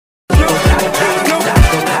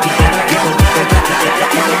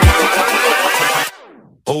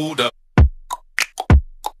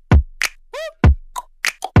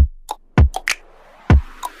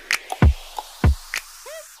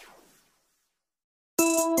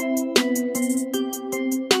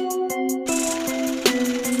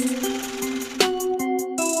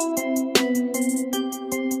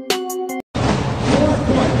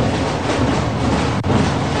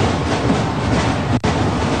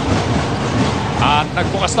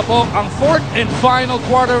Nagbukas na po ang fourth and final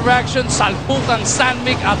quarter of action. Salpukang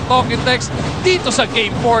Sanmig at Tokintex dito sa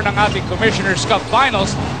Game 4 ng ating Commissioner's Cup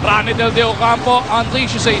Finals. Rani Del De Ocampo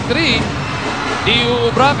unleashes a 3.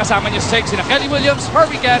 Diubra kasama niya sa 6 sina Kelly Williams,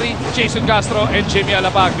 Harvey Carey, Jason Castro, and Jimmy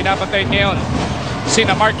Alapag. Pinapantay ngayon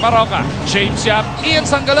sina Mark Maroca, James Yap, Ian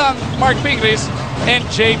Sanggalang, Mark Pingris, and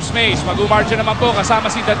James Mays. Mag-umarcha naman po kasama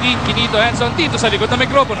si Dadin Quinito Henson dito sa likod ng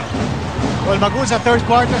mikropono. Well, Magu sa third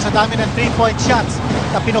quarter sa dami ng 3-point shots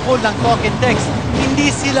na pinukul ng Tokintex, hindi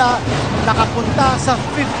sila nakapunta sa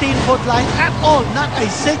 15-foot line at all. Not a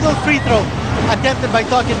single free throw attempted by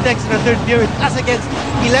Tokintex in the third period, as against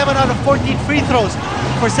 11 out of 14 free throws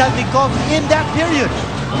for Sanmig Coffee in that period.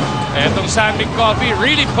 Etong Sanmig Coffee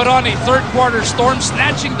really put on a third quarter storm,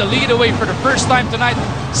 snatching the lead away for the first time tonight,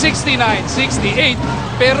 69-68.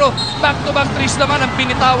 Pero back-to-back threes naman ang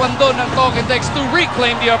binitawan doon ng Tokintex to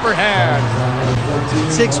reclaim the upper hand.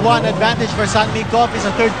 6-1 advantage for Sanmig Coffee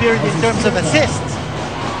sa third period in terms of assists.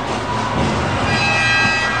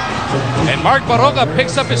 And Mark Maroca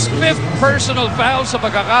picks up his 5th personal foul sa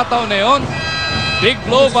pagkakataon na yun. Big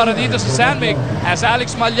blow para dito sa Sanmig as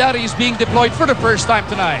Alex Malyari is being deployed for the first time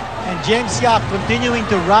tonight. And James Yap continuing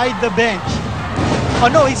to ride the bench.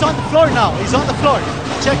 Oh no, he's on the floor now. He's on the floor.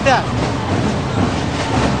 Check that.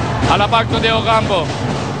 Alapag to De Ocampo.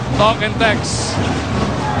 Tokintex.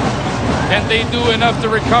 Can they do enough to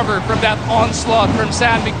recover from that onslaught from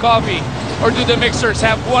Sanmig Coffee? Or do the Mixers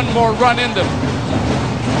have one more run in them?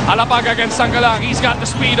 Alapag against Sanggalang. He's got the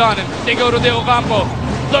speed on him. They go to De Ocampo.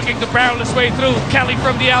 Looking to barrel his way through. Kelly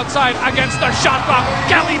from the outside against the shot clock.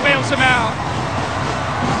 Kelly bails him out.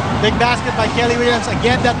 Big basket by Kelly Williams.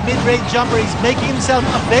 Again, that mid-range jumper. He's making himself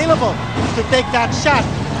available to take that shot.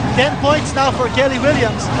 10 points now for Kelly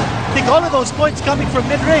Williams. I think all of those points coming from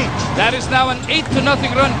mid-range. That is now an 8-0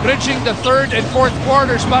 run, bridging the third and fourth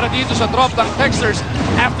quarters para dito sa TROPANG Texters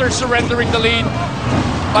after surrendering the lead.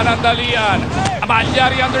 Panandalian.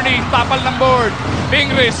 Malyari underneath. Tapal ng board.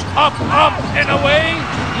 Pingris. Up, up, and away.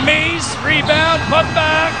 Mays. Rebound. Put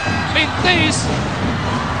back. Pintis.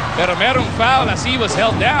 Pero merong foul as he was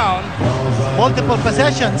held down. Multiple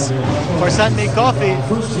possessions for Sanmig Coffee.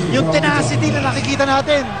 Yung tenacity na nakikita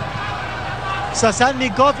natin sa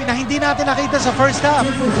Sanmig Coffee na hindi natin nakita sa first half.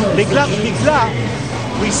 Biglang-bigla,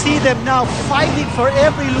 we see them now fighting for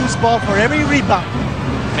every loose ball, for every rebound.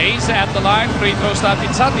 Mays at the line, free throws natin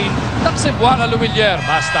sa atin ng Cebuana Luwilier.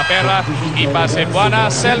 Basta pera, ipa Cebuana.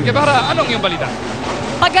 Sel Guevara, anong yung balita?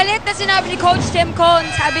 Magalit na sinabi ni Coach Tim Con,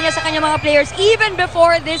 sabi niya sa kanyang mga players, even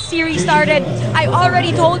before this series started, I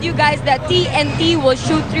already told you guys that TNT will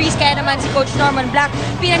shoot threes. Kaya naman si Coach Norman Black,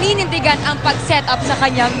 pinaninindigan ang pag-set up sa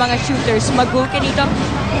kanyang mga shooters. Magu, Kenito?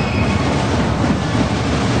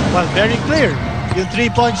 Well, very clear. Yung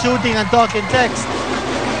 3-point shooting ang Tokintex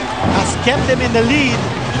has kept them in the lead,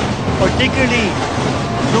 particularly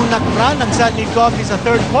nung nag-run ng Sanmig Coffee sa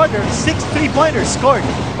third quarter. 6 3-pointers scored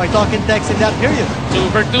by Tokintex in that period. 2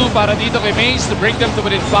 for 2 para dito kay Mays to bring them to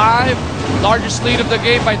within 5. Largest lead of the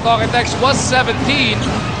game by Tokintex was 17.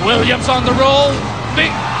 Williams on the roll.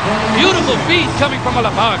 Big, beautiful feed coming from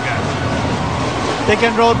Alapag. Pick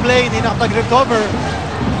and roll play, hindi nakapag-recover.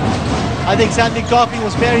 I think Sanmig Coffee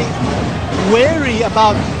was very wary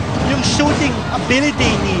about yung shooting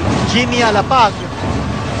ability ni Jimmy Alapag.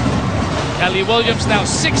 Kelly Williams now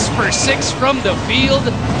 6 for 6 from the field.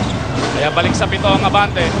 Kaya balik sa pito ang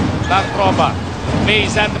abante ng Tropa.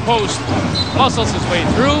 Mays at the post. Muscles his way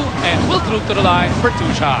through and will through to the line for 2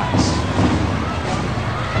 shots.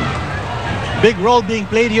 Big role being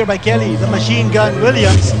played here by Kelly, the machine gun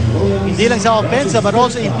Williams. Hindi lang sa offensive but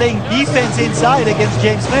also in playing defense inside against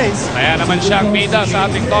James Mays. Kaya naman siyang bida sa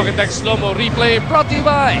ating Tokintex slow-mo replay brought to you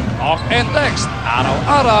by Talk and Text.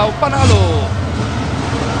 Araw-araw panalo.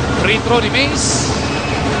 Free throw ni Mays.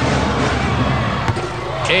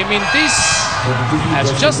 Mintis as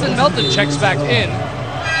Justin Melton checks back in.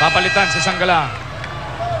 Papalitan si Sanggalang.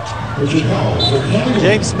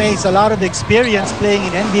 James Mays, a lot of experience playing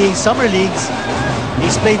in NBA summer leagues.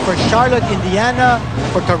 He's played for Charlotte, Indiana,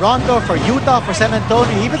 for Toronto, for Utah, for San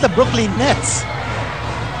Antonio, even the Brooklyn Nets.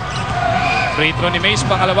 Free throw ni Mays,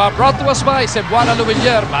 pangalawa, brought to us by Cebuana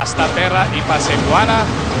Luwilier. Basta pera, ipa Cebuana.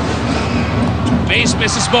 Mays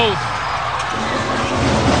misses both.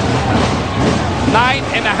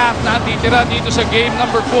 9.5 na titira dito sa game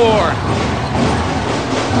number 4.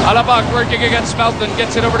 Alapag working against Melton,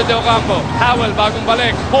 gets it over to De Ocampo. Howell bagong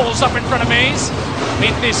balik, pulls up in front of Mays.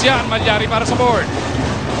 Mintis yan, Malyari para sa board.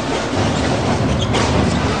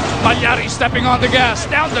 Malyari stepping on the gas,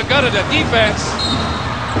 down the gut of the defense.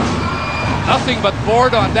 Nothing but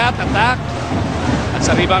board on that attack. At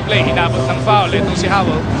sa rebound play, hinabot ng foul itong si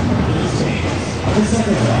Howell.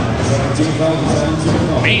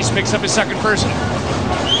 Mays picks up his second personal.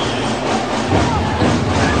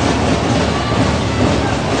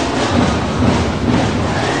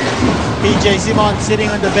 PJ Simon sitting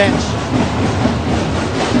on the bench.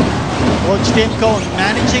 Coach Tim Cone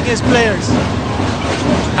managing his players.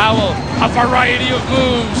 Howell, a variety of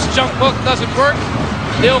moves. Jump hook doesn't work.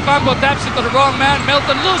 De Ocampo taps it to the wrong man.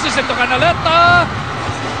 Melton loses it to Canaleta.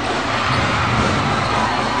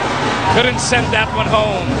 Couldn't send that one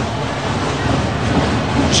home.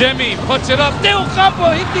 Jimmy puts it up. De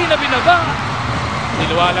Ocampo hindi na binaba.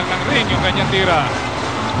 Niluwa lang ng ring yung kanyang tira.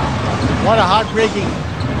 What a heartbreaking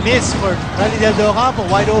miss for Ranidel De Ocampo.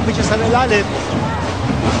 Wide open siya sa lalim.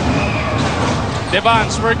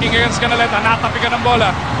 DEVANCE working against Canaleta. Natapikan ng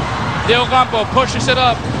bola. De Ocampo pushes it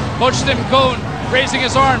up. Coach Tim Cone raising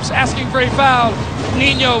his arms, asking for a foul.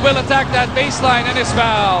 Nino will attack that baseline and is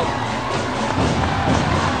fouled.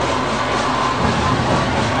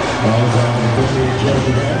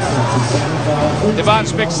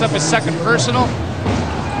 DEVANCE picks up his second personal.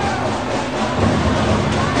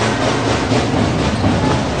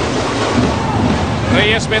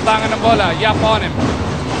 Reyes betangan ng bola. Yap on him.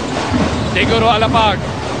 They go to ALAPAG.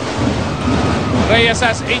 Reyes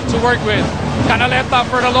has 8 to work with. Canaleta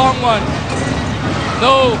for the long one.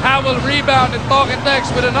 No, Howell rebound and talk and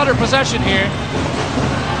text with another possession here.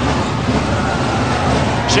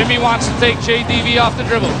 Jimmy wants to take JDV off the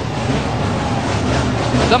dribble.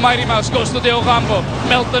 The Mighty Mouse goes to De Ocampo.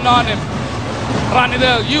 Melton on him.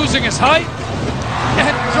 Ranidel using his height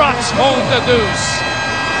and drops home the deuce.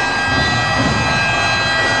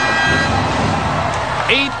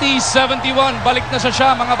 80-71, balik na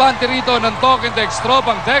siya mga bante rito ng Talk and Text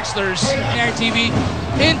Tropang Texters. Air TV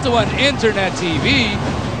into an internet TV.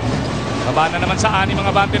 Baba na naman sa ani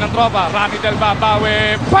mga bante ng tropa. Ranidel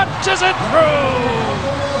babawi, punches it through!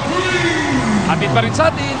 Atid pa rin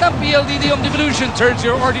sa atin ng PLDT Home Devolution turns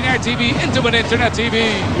your ordinary TV into an internet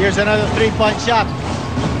TV. Here's another 3-point shot.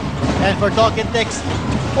 And for Talk and Text,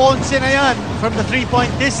 11 na yan from the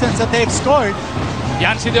 3-point distance that they've scored.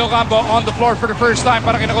 Yancy De Ocampo on the floor for the first time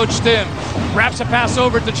para kina Coach Tim. Wraps a pass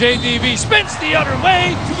over to JDV. Spins the other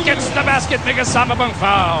way. Gets the basket. May kasama pang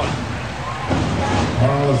foul.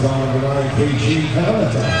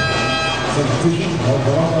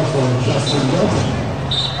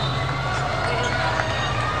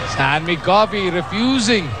 Sammy Coffey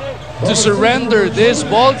refusing to surrender this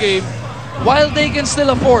ball game while they can still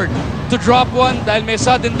afford to drop one dahil may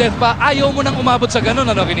sudden death pa. Ayaw mo nang umabot sa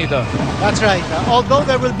ganun, ano, Kinito? That's right. Although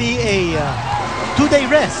there will be a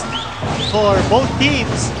 2-day rest for both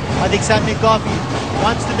teams, I think Sammy Coffey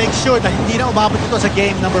wants to make sure that hindi na umabot ito sa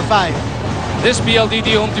game number 5. This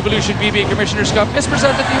PLDT Home Devolution PBA Commissioner's Cup is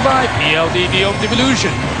presented to you by PLDT Home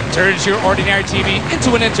Devolution. Turns your ordinary TV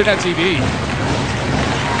into an internet TV.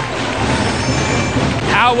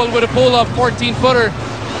 Howell with a pull-up 14-footer.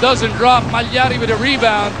 Doesn't drop. Malyari with a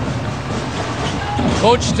rebound.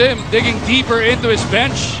 Coach Tim digging deeper into his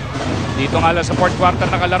bench. Dito nga lang sa fourth quarter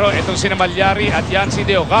na kalaro, itong sina Malyari at Yancy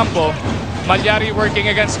De Ocampo. Malyari working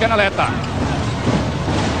against Canaleta.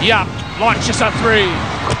 Yap launches a 3.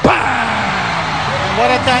 Bang! What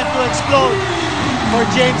a time to explode for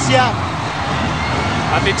James Yap.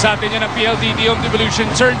 Atid sa atin yan ang PLDT Home Devolution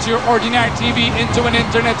turns your ordinary TV into an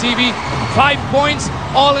internet TV. 5 points,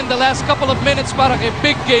 all in the last couple of minutes para kay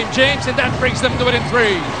big game James, and that brings them to it in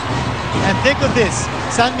 3. And think of this,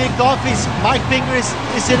 Sammy Coffey's Mike Fingers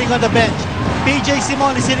is sitting on the bench. PJ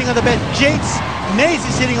Simon is sitting on the bench. James Mays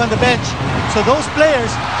is sitting on the bench. So those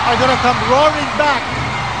players are going to come roaring back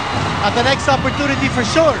at the next opportunity for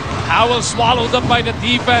sure. Howell swallowed up by the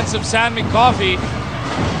defense of Sammy Coffey.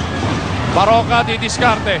 Baroka di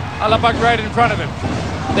discarte. ALAPAG right in front of him.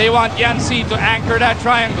 They want Yancy to anchor that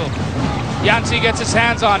triangle. Yancy gets his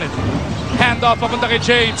hands on it. Handoff papunta kay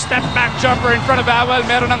James. Step back jumper in front of Howell.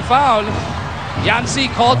 Meron ng foul. Yancy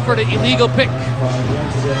called for the illegal pick.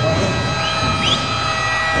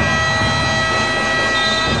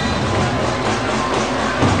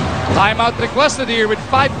 Timeout requested here with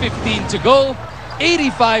 5:15 to go.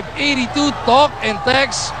 85-82 Talk and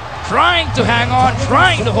Text. Trying to hang on,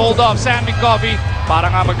 trying to hold off Sammy Coffey para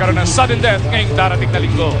nga magkaroon ng sudden death ngayong darating na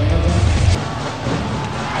linggo.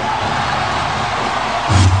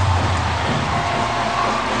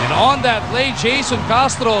 And on that play, Jason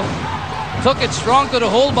Castro took it strong to the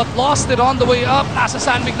hole but lost it on the way up. Nasa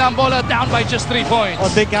San Mig na ang bola, down by just 3 points. A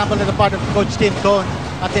big gamble on the part of Coach Tim Cone.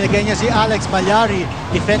 At tinagay niya si Alex Malyari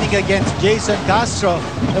defending against Jason Castro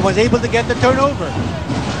and was able to get the turnover.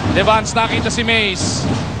 DEVANCE nakita si Mays.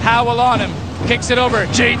 Howell on him. Kicks it over.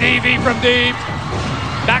 JDV from deep.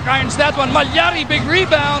 Back irons that one. Malyari, big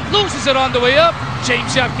rebound. Loses it on the way up.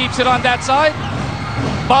 James Yap keeps it on that side.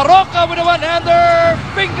 Baroka with a one-hander.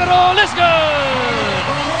 Finger roll is good.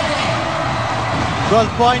 12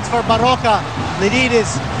 points for Baroka. The lead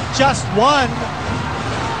is just one.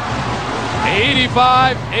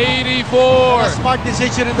 85-84. A smart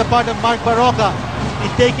decision in the part of Mark Baroka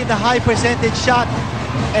in taking the high percentage shot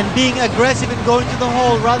and being aggressive in going to the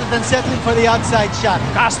hole rather than settling for the outside shot.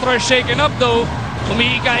 Castro is shaken up though.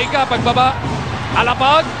 Umiika-ika pagbaba.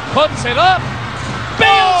 Alapag puts it up.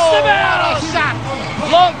 Bails the ball. Shot.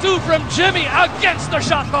 Long two from Jimmy against the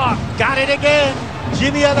shot clock. Got it again.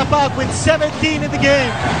 Jimmy Alapag with 17 in the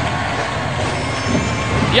game.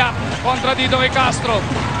 Yeah, kontra dito kay Castro.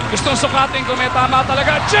 Gustong sukatin kung may tama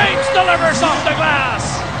talaga. James delivers off the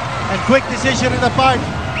glass. And quick decision in the part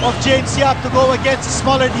of James Yap to go against a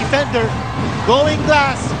smaller defender. Going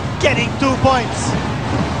glass, getting 2 points.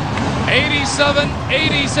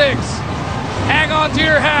 87-86. Hang on to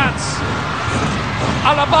your hats.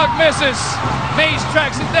 Alapag misses. Mays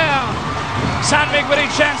tracks it down. Sandvik with a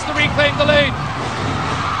chance to reclaim the lead.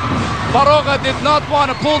 Baroka did not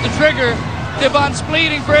want to pull the trigger. DEVANCE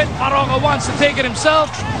pleading for it. Baroka wants to take it himself.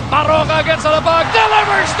 Baroka against Alapag.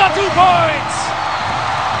 Delivers the 2 points.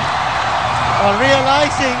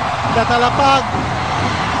 Realizing that Alapag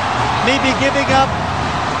may be giving up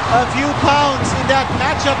a few pounds in that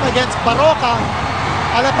matchup against Baroka,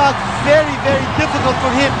 Alapag very, very difficult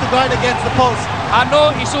for him to guard against the post.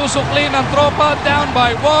 Ano isusukli ng tropa, down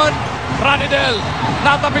by 1. Ranidel,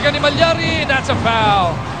 natapikan ni Malyari, that's a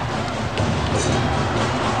foul.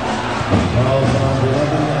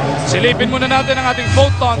 Silipin muna natin ang ating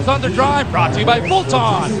Photon Thunder Drive, brought to you by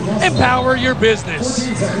Fulton. Empower your business.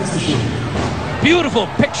 Beautiful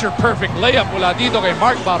picture-perfect layup mula dito kay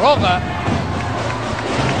Mark Baroka.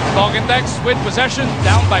 Togentex with possession,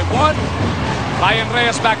 down by 1. Ryan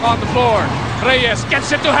Reyes back on the floor. Reyes gets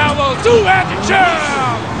it to Howell, two-handed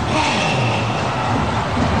jam!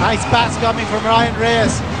 Nice pass coming from Ryan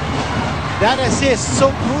Reyes. That assist so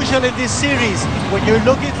crucial in this series when you're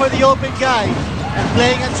looking for the open guy and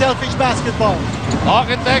playing unselfish basketball.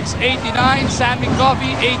 Togentex 89, Sammy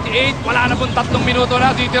Coffee 88. Wala na pong 3 minuto na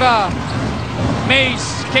titira. Mays,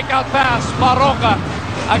 kick out pass, Baroka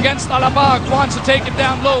against Alapag, wants to take it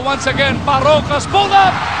down low once again. Baroka's pulled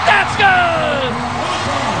up, that's good!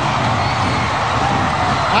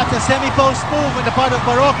 At a semi-post move on the part of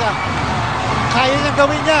Baroka. Kaya niyang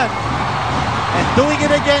gawin yan. And doing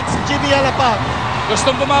it against Jimmy Alapag.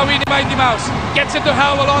 Gustong bumawi ni Mighty Mouse. Gets it to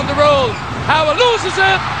Howell on the roll. Howell loses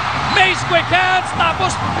it. Mays quick hands.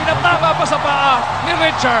 Tapos pinatama pa sa paa ni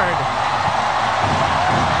Richard.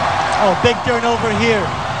 Oh, big turnover here.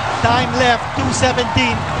 Time left,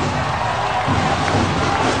 2:17.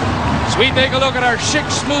 So we take a look at our Schick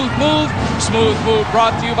Smooth Move. Smooth Move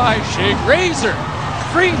brought to you by Schick Razor.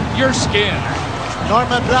 Free your skin.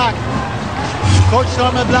 Norman Black. Coach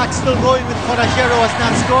Norman Black still going with Forajero, has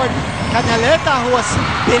not scored. Canaleta, who has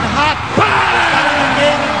been hot. Starting the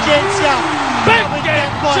game in James Yap. Big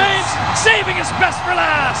game. James saving his best for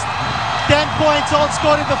last. 10 points all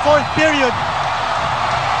scored in the 4th period.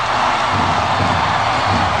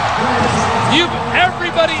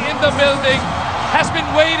 Everybody in the building has been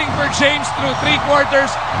waiting for James through 3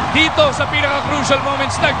 quarters. Dito sa pinaka-crucial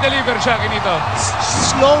moments, nag-deliver siya kinito.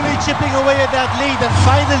 Slowly chipping away at that lead, and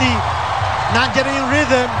finally, nandiyan na yung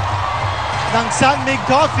rhythm ng Sandvik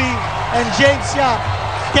Coffee and James Yap.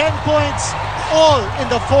 10 points, all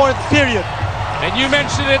in the 4th period. And you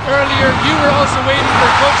mentioned it earlier, you were also waiting for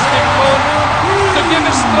Coach Tim Cone to give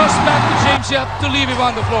his thrust back to James Yap to leave him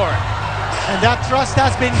on the floor. And that thrust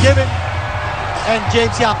has been given, and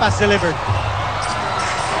James Yap has delivered.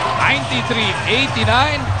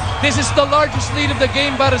 93-89. This is the largest lead of the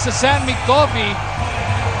game para sa Sandvik Coffee.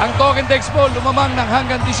 Ang Togentex po lumamang ng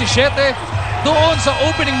hanggang 17 doon sa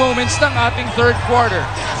opening moments ng ating 3rd quarter.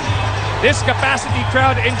 This capacity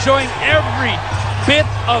crowd enjoying every bit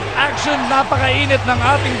of action. Napakainit ng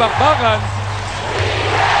ating bakbakan.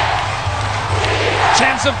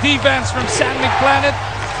 Chance of defense from Sandvik Planet.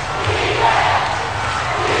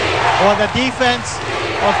 Well, the defense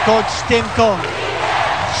of Coach Tim Cone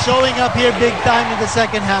showing up here big time in the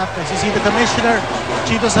 2nd half. As you see the commissioner,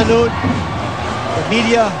 Chito Salud, the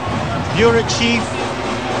media bureau chief,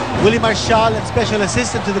 Willie Marshall, and special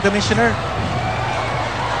assistant to the commissioner.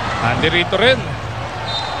 Andirito rin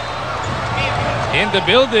in the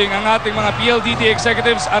building ang ating mga PLDT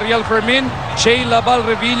executives, Ariel Fermin, Che Labal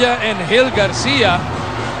Revilla, and Hil Garcia,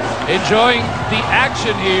 enjoying the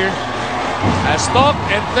action here. As Talk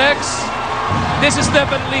and Tex, this is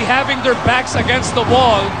definitely having their backs against the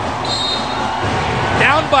wall.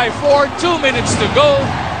 Down by 4, 2 minutes to go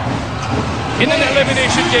in an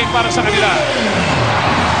elimination game para sa kanila.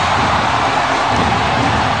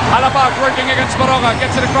 ALAPAG working against Baroka,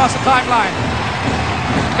 gets it across the timeline.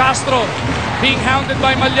 Castro being hounded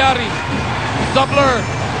by Malyari. Doubler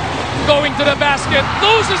going to the basket,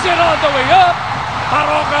 loses it all the way up.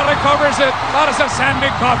 Baroka recovers it para sa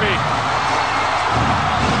Sanmig Coffee.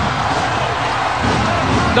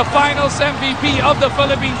 The finals MVP of the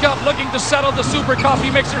Philippine Cup looking to settle the Super Coffee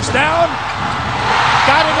Mixers down.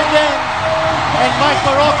 Got it again. And Mike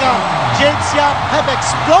Baroka, James Yap have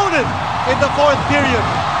exploded in the fourth period.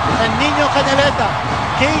 And Nino Canaleta,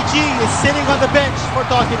 KG is sitting on the bench for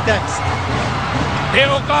Talking Text.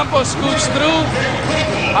 Diego Campos scoots through.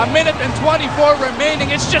 A minute and 24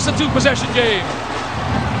 remaining. It's just a 2-possession game.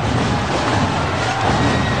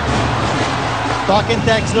 Talking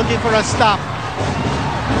Text looking for a stop.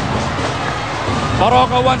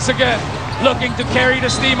 Baroka once again looking to carry the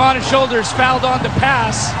steam on his shoulders. Fouled on the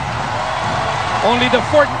pass. Only the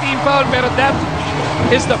 14th foul, pero that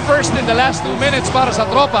is the first in the last 2 minutes para sa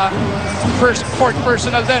Tropa. Fourth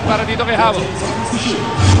personal din para dito kay Howell.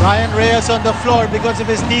 Ryan Reyes on the floor because of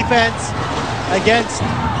his defense against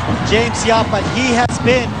James Yap. And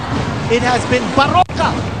it has been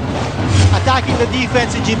Baroka attacking the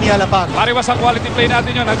defense in Jimmy ALAPAG. Mariwasa quality play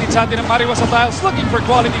natin yun. Hatid sa atin ng Mariwasa Tiles. Looking for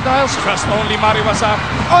quality tiles. Trust only Mariwasa.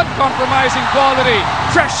 Uncompromising quality.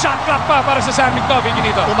 Fresh shot clock pa para sa Sanmig Coffee.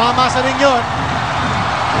 Ginito. Tumama sa rin yun.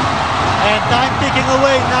 And time ticking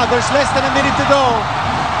away now. There's less than a minute to go.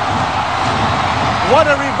 What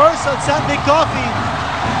a reversal, Sanmig Coffee.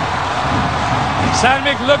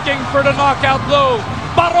 Sanmig looking for the knockout blow.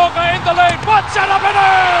 Baroka in the lane. What's it up and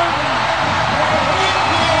in?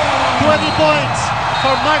 20 points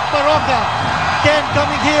for Mark Baroka. 10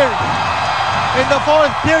 coming here in the fourth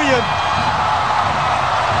period.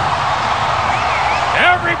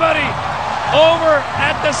 Everybody over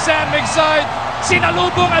at the Sanmig side.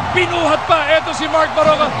 Sinalubong at binuhat pa. Ito si Mark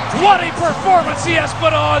Baroka. What a performance he has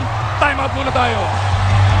put on. Time out muna tayo.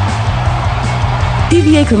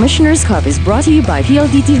 PBA Commissioner's Cup is brought to you by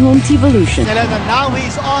PLDT Home T-Volution. Now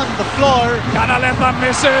he's on the floor. Canaleta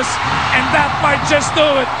misses, and that might just do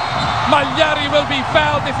it. Malyari will be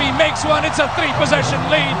fouled if he makes one. It's a 3-possession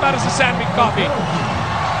lead para sa Sanmig Coffee.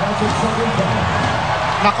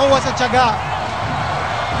 Nakuha sa tiyaga.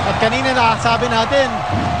 At kanina nakasabi natin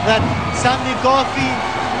that Sanmig Coffee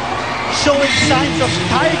showing signs of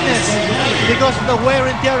tiredness because of the wear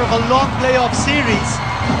and tear of a long playoff series.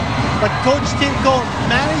 But Coach Tim Cone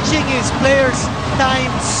managing his players' time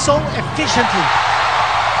so efficiently.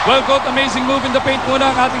 Well, Coat, amazing move in the paint muna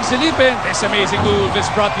ang ating silipin. This amazing move is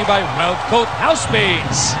brought to you by Well Coat House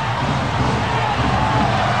Paints.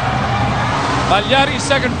 Malyari's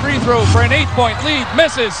second free throw for an 8-point lead.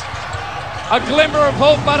 Misses. A glimmer of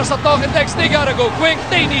hope para sa Talking Text. They gotta go quick.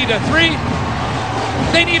 They need a 3.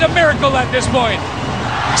 They need a miracle at this point.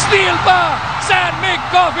 Steal pa! Sanmig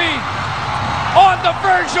Coffee on the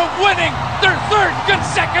verge of winning their 3rd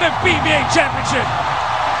consecutive PBA championship.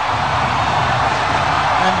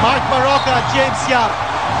 And Mark Baroka, James Yap.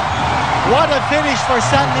 What a finish for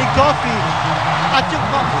Sanmig Coffee. At yung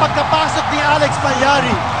pagkapasok ni Alex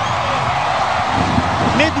Malyari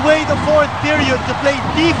midway the fourth period to play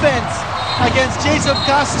defense against Jason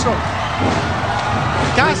Castro.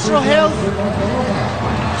 Castro held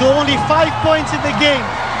to only 5 points in the game.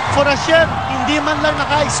 For a chef, hindi man lang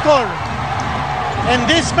naka-score. And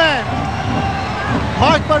this man,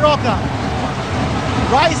 Mark Baroka,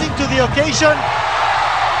 rising to the occasion,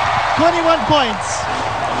 21 points.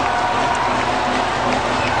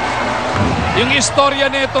 Yung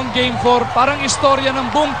istorya nitong Game 4, parang istorya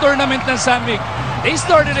ng buong tournament ng Sanmig. They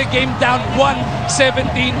started a game down 1-17.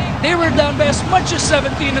 They were down by as much as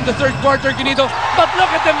 17 in the third quarter, Ginito. But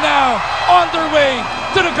look at them now, on their way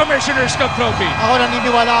to the Commissioner's Cup trophy. Ako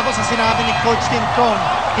naniniwala ako sa sinabi ni Coach Tim Cone.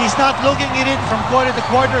 He's not looking at it from quarter to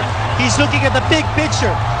quarter. He's looking at the big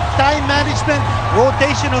picture. Time management,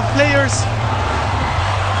 rotation of players.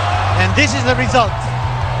 And this is the result.